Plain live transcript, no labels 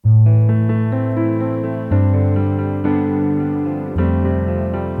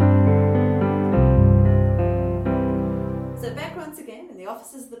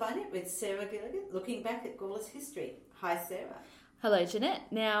with Sarah Gilligan, looking back at Gaula's history. Hi, Sarah. Hello, Jeanette.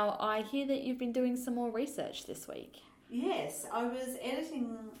 Now, I hear that you've been doing some more research this week. Yes, I was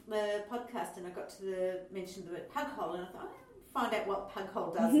editing the podcast and I got to the mention of the word pug hole, and I thought, I'll find out what pug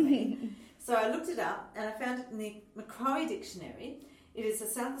hole does mean. So I looked it up and I found it in the Macquarie Dictionary. It is a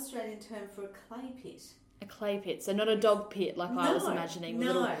South Australian term for a clay pit. A clay pit, so not a dog pit like I was imagining, with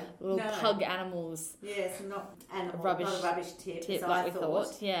little pug animals. Yes, not animal, not a rubbish tip as like I we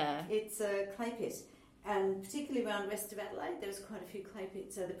thought. Yeah. It's a clay pit. And particularly around west of Adelaide, there's quite a few clay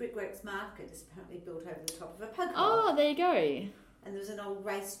pits. So the Brickworks Market is apparently built over the top of a pug hole. Oh, there you go. And there was an old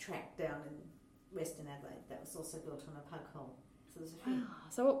racetrack down in Western Adelaide that was also built on a pug hole. So there's a few. Wow.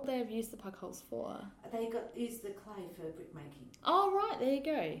 So what would they have used the pug holes for? They used the clay for brick making. Oh, right, there you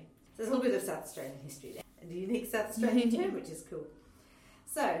go. So there's a little bit of South Australian history there. And a unique South Australian term, which is cool.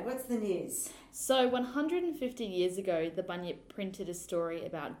 So, what's the news? So 150 years ago, the Bunyip printed a story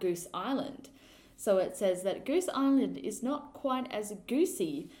about Goose Island. So it says that Goose Island is not quite as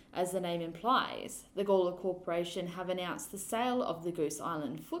goosey as the name implies. The Gawler Corporation have announced the sale of the Goose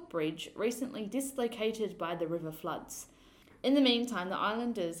Island footbridge, recently dislocated by the river floods. In the meantime, the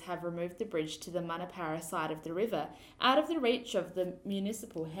islanders have removed the bridge to the Manapara side of the river, out of the reach of the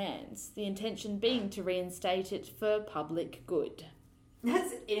municipal hands, the intention being to reinstate it for public good.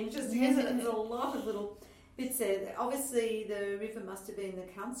 That's interesting, isn't it? There's a lot of little bits there. Obviously, the river must have been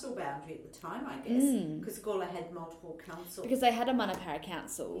the council boundary at the time, I guess, because Gawler had multiple councils. Because they had a Manapara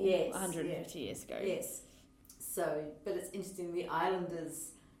council 150 years ago. Yes. So, but it's interesting, the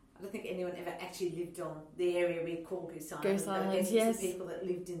islanders, I don't think anyone ever actually lived on the area we call Goose Island. Goose Island, yes. yes. The people that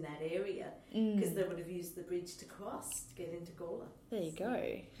lived in that area, because they would have used the bridge to cross to get into Gawler. There you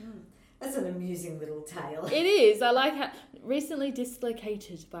go. That's an amusing little tale. It is. I like how recently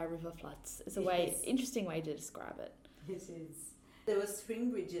dislocated by river floods. It's a interesting way to describe it. It is. There were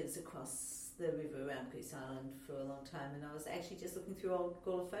spring bridges across the river around Goose Island for a long time, and I was actually just looking through old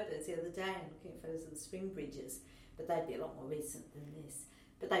Gawler photos the other day and looking at photos of the spring bridges, but they'd be a lot more recent than this.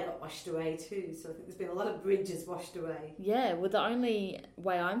 But they got washed away too, so I think there's been a lot of bridges washed away. Yeah, well, the only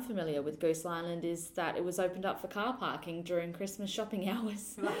way I'm familiar with Goose Island is that it was opened up for car parking during Christmas shopping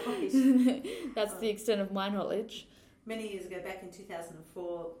hours. Right. That's the extent of my knowledge. Many years ago, back in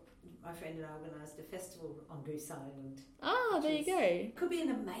 2004, my friend and I organised a festival on Goose Island. Ah, there you go. Could be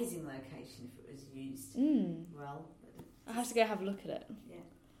an amazing location if it was used well. I'll have to go have a look at it. Yeah.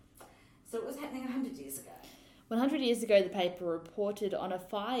 So it was happening 100 years ago. 100 years ago, the paper reported on a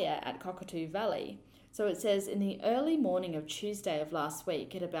fire at Cockatoo Valley. So it says, in the early morning of Tuesday of last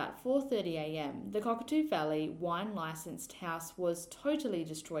week at about 4:30am, the Cockatoo Valley wine licensed house was totally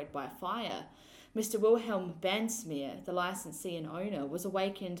destroyed by fire. Mr. Wilhelm Bansmeer, the licensee and owner, was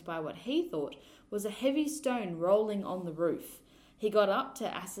awakened by what he thought was a heavy stone rolling on the roof. He got up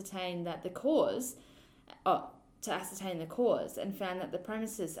to ascertain the cause and found that the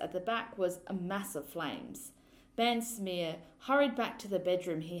premises at the back was a mass of flames. Bansmeer hurried back to the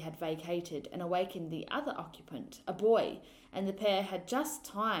bedroom he had vacated and awakened the other occupant, a boy, and the pair had just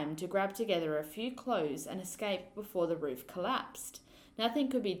time to grab together a few clothes and escape before the roof collapsed. Nothing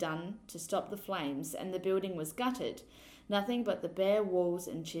could be done to stop the flames, and the building was gutted, nothing but the bare walls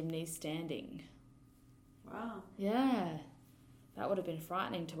and chimneys standing. Wow. Yeah, that would have been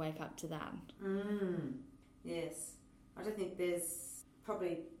frightening to wake up to that. Yes. I don't think there's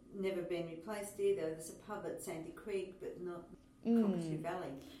probably never been replaced either. There's a pub at Sandy Creek, but not Cockatoo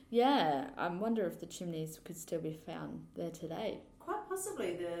Valley. Yeah, I wonder if the chimneys could still be found there today. Quite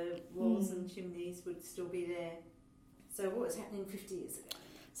possibly the walls and chimneys would still be there. So what was happening 50 years ago?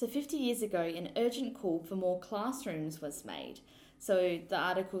 So 50 years ago, an urgent call for more classrooms was made. So the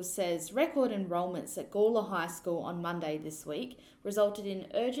article says, record enrolments at Gawler High School on Monday this week resulted in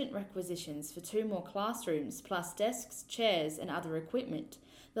urgent requisitions for 2 more classrooms, plus desks, chairs and other equipment.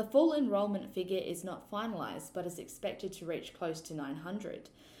 The full enrolment figure is not finalised, but is expected to reach close to 900.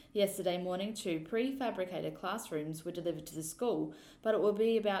 Yesterday morning, 2 prefabricated classrooms were delivered to the school, but it will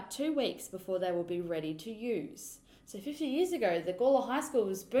be about 2 weeks before they will be ready to use. So 50 years ago, the Gawler High School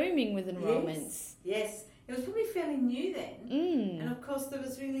was booming with enrolments. Yes. It was probably fairly new then. And of course, there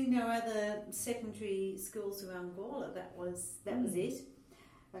was really no other secondary schools around Gawler. That was it.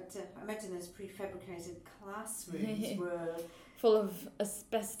 But I imagine those prefabricated classrooms were full of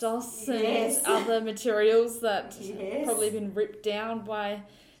asbestos and other materials that probably been ripped down by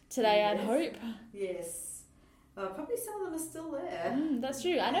today, I'd hope. Yes. Probably some of them are still there. That's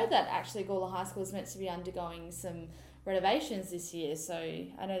true. I know that actually Gawler High School is meant to be undergoing some renovations this year. So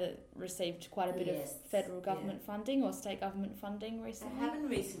I know that received quite a bit of federal government funding or state government funding recently. They have in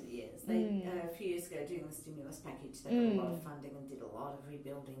recent years. They a few years ago, during the stimulus package, they got a lot of funding and did a lot of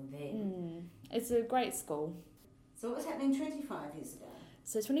rebuilding then. It's a great school. So what was happening 25 years ago?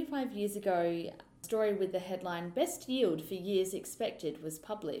 So 25 years ago, a story with the headline "Best Yield for Years Expected" was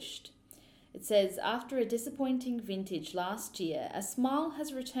published. It says, after a disappointing vintage last year, a smile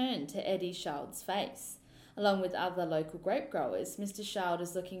has returned to Eddie Schald's face. Along with other local grape growers, Mr. Schald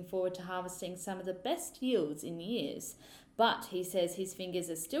is looking forward to harvesting some of the best yields in years. But he says his fingers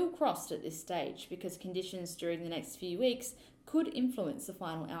are still crossed at this stage because conditions during the next few weeks could influence the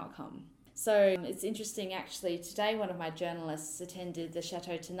final outcome. So it's interesting, actually, today one of my journalists attended the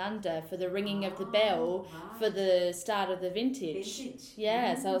Chateau Tanunda for the ringing of the bell for the start of the vintage.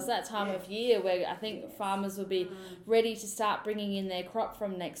 Yeah, so it's that time of year where I think farmers will be ready to start bringing in their crop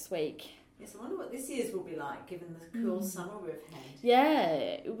from next week. Yes, I wonder what this year's will be like, given the cool summer we've had. Yeah,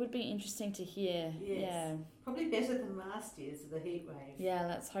 it would be interesting to hear. Yes. Yeah. Probably better than last year's, the heat wave. Yeah,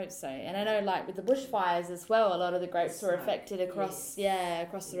 let's hope so. And I know, like, with the bushfires as well, a lot of the grapes were affected across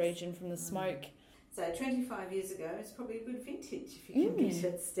the region from the smoke. So 25 years ago, it's probably a good vintage if you can get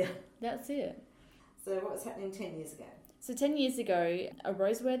it still. That's it. So what was happening 10 years ago? So 10 years ago, a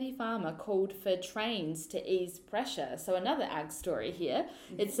Roseworthy farmer called for trains to ease pressure. So another ag story here.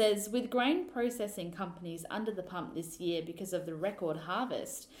 It says, with grain processing companies under the pump this year because of the record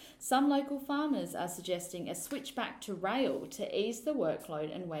harvest, some local farmers are suggesting a switch back to rail to ease the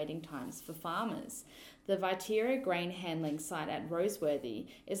workload and waiting times for farmers. The Viterra grain handling site at Roseworthy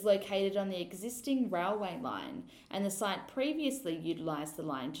is located on the existing railway line, and the site previously utilised the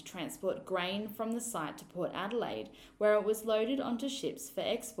line to transport grain from the site to Port Adelaide, where it was loaded onto ships for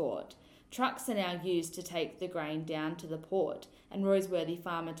export. Trucks are now used to take the grain down to the port, and Roseworthy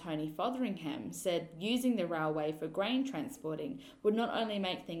farmer Tony Fotheringham said using the railway for grain transporting would not only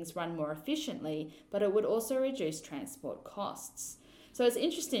make things run more efficiently, but it would also reduce transport costs. So it's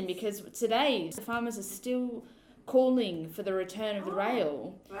interesting because today the farmers are still calling for the return of the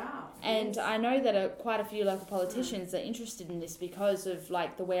rail. Wow. And I know that quite a few local politicians are interested in this because of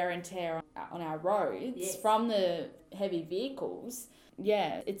like the wear and tear on our roads from the heavy vehicles.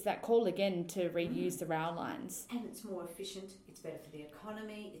 Yeah, it's that call again to reuse the rail lines. And it's more efficient, it's better for the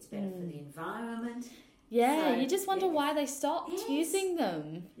economy, it's better for the environment. Yeah, so, you just wonder why they stopped using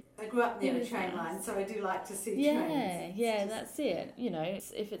them. I grew up near a train line, so I do like to see trains. Yeah, that's it. You know,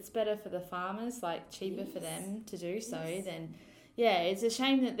 if it's better for the farmers, like cheaper for them to do so, then it's a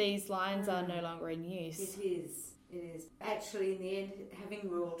shame that these lines are no longer in use. It is. Actually, in the end, having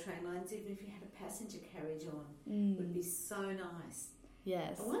rural train lines, even if you had a passenger carriage on, would be so nice.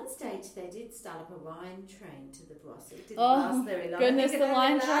 Yes. At one stage, they did start up a wine train to the Barossa. It didn't last very long. Goodness, the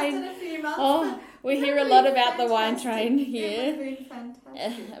wine train. A few months, we hear a lot about the wine train here. It would have been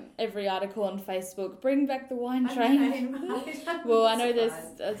fantastic. Every article on Facebook, bring back the wine train. Well, I know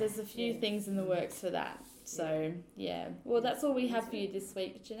there's a few things in the works for that. So, Well, that's all we have for you this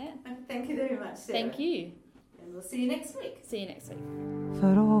week, Jeanette. Thank you very much, Sarah. Thank you. And we'll see you next week. See you next week. For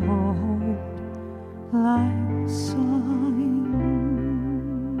all like sign